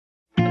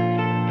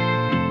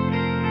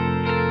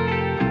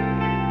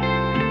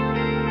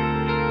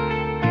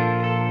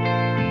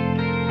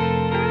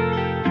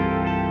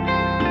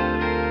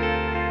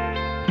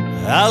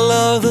I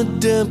love the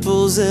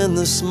dimples in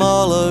the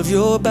small of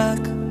your back,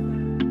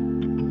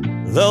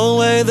 the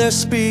way they're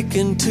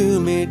speaking to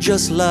me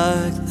just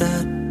like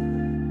that.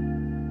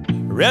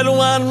 Red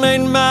wine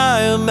made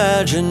my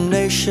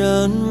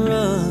imagination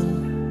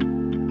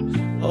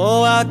run.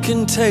 Oh, I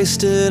can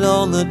taste it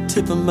on the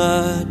tip of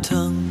my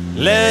tongue.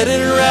 Let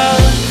it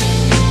rock,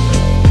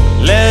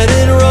 let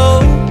it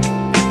roll.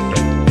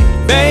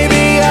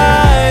 Baby,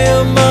 I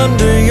am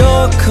under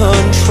your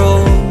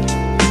control.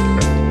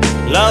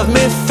 Love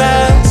me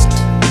fast,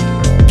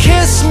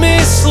 kiss me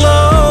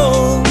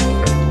slow.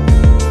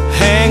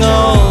 Hang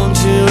on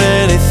to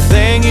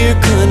anything you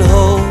can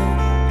hold.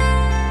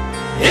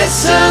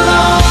 It's a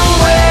long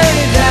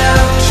way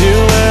down to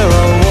where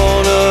I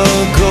wanna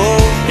go.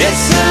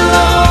 It's a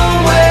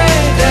long way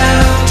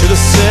down to the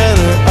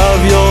center of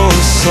your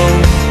soul.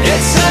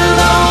 It's a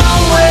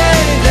long way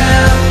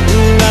down,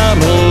 and I'm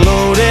a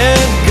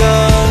loaded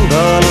gun,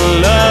 but I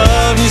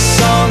love you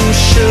some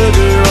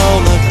sugar on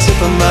the tip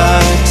of my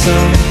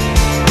tongue.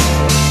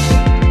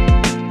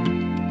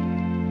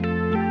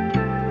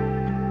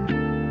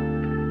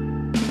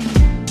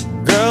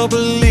 Girl,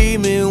 believe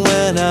me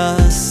when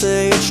I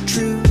say it's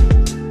true.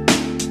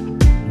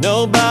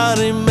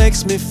 Nobody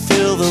makes me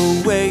feel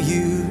the way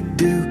you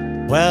do.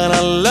 When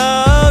I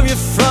love you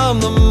from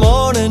the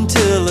morning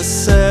till the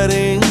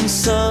setting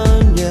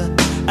sun, yeah,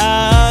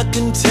 I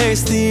can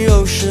taste the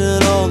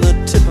ocean on the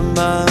tip of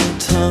my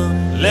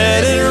tongue.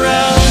 Let it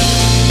rock,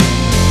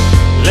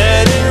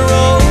 let it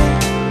roll.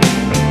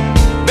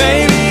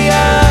 Baby,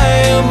 I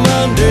am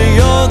under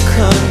your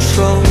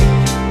control.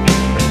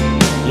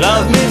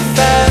 Love me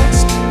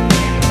fast,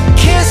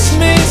 kiss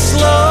me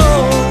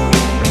slow.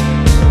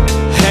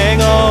 Hang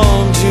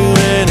on to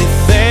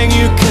anything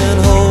you can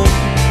hold.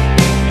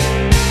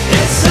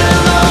 It's a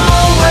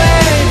long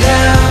way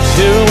down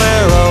to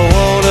where I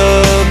wanna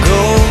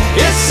go.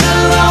 It's a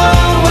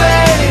long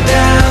way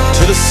down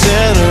to the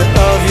center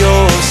of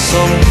your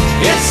soul.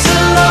 It's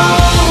a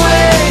long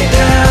way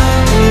down,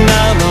 and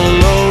I'm a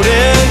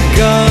loaded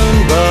gun,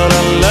 but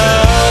I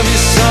love you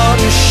salt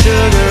and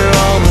sugar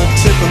on the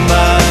tip of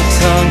my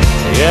tongue.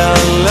 Yeah,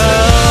 I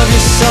love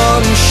you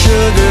salt and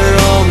sugar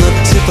on the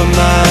tip of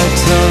my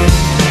tongue.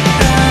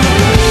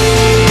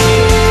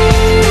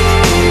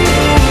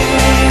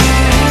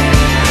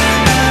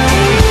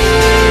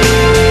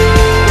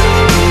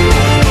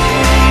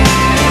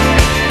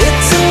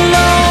 It's a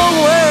long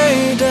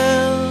way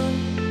down.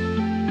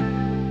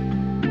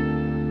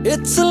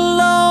 It's a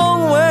long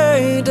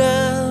way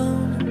down.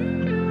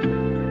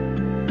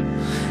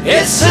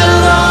 It's a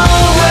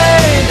long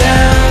way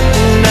down,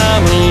 and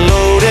I'm a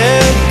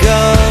loaded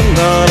gun,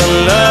 but I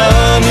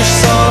love you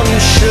salt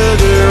and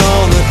sugar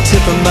on the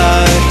tip of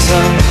my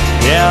tongue.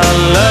 Yeah, I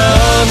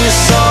love you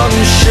salt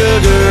and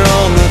sugar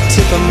on the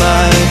tip of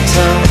my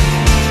tongue.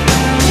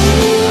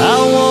 I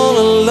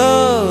wanna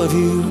love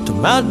you till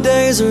my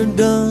days are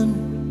done.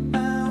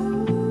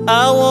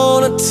 I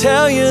wanna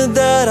tell you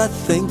that I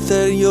think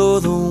that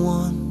you're the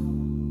one.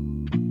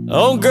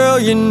 Oh girl,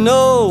 you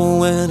know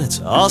when it's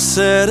all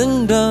said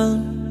and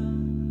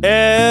done,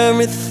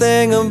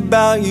 everything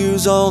about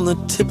you's on the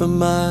tip of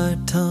my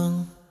tongue.